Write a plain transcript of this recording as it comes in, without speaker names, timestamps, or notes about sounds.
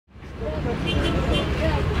1,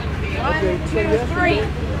 2,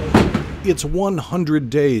 3. It's 100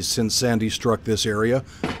 days since Sandy struck this area,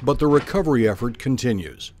 but the recovery effort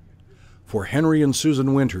continues. For Henry and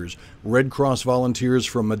Susan Winters, Red Cross volunteers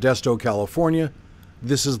from Modesto, California,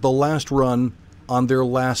 this is the last run on their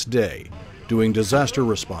last day, doing disaster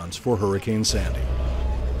response for Hurricane Sandy.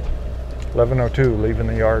 11:02, leaving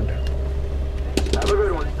the yard. Have a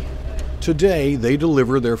good one. Today, they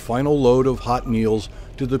deliver their final load of hot meals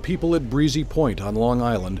to the people at Breezy Point on Long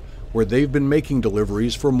Island, where they've been making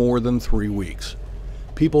deliveries for more than 3 weeks.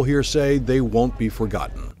 People here say they won't be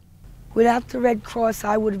forgotten. Without the Red Cross,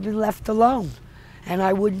 I would have been left alone, and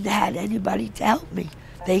I wouldn't have had anybody to help me.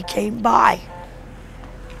 They came by,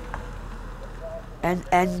 and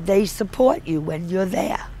they support you when you're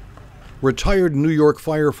there. Retired New York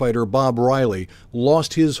firefighter Bob Riley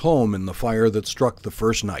lost his home in the fire that struck the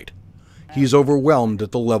first night. He's overwhelmed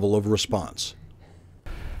at the level of response.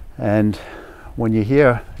 And when you're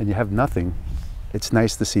here and you have nothing, it's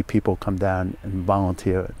nice to see people come down and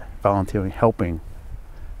volunteering, helping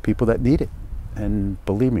people that need it. And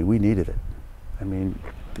believe me, we needed it. I mean,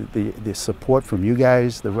 the support from you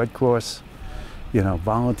guys, the Red Cross, you know,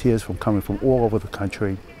 volunteers coming from all over the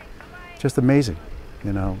country, just amazing,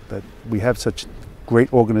 you know, that we have such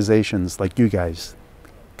great organizations like you guys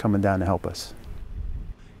coming down to help us.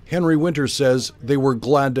 Henry Winters says they were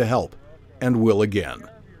glad to help and will again.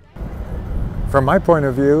 From my point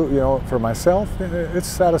of view, you know, for myself, it's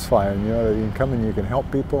satisfying. You know, you can come and you can help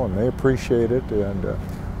people, and they appreciate it, and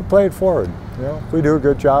we play it forward. You know, if we do a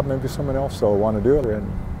good job, maybe someone else will want to do it and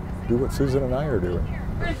do what Susan and I are doing.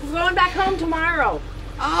 We're going back home tomorrow.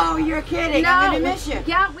 Oh, you're kidding. No. I'm going to miss you.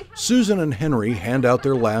 Yeah, Susan and Henry hand out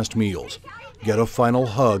their last meals, get a final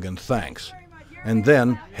hug and thanks, and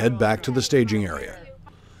then head back to the staging area.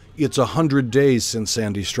 It's 100 days since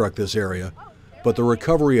Sandy struck this area, but the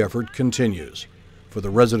recovery effort continues for the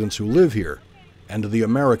residents who live here and the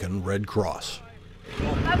American Red Cross.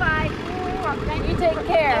 bye-bye. You take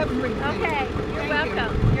care. Okay, you're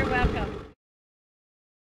welcome. You're welcome.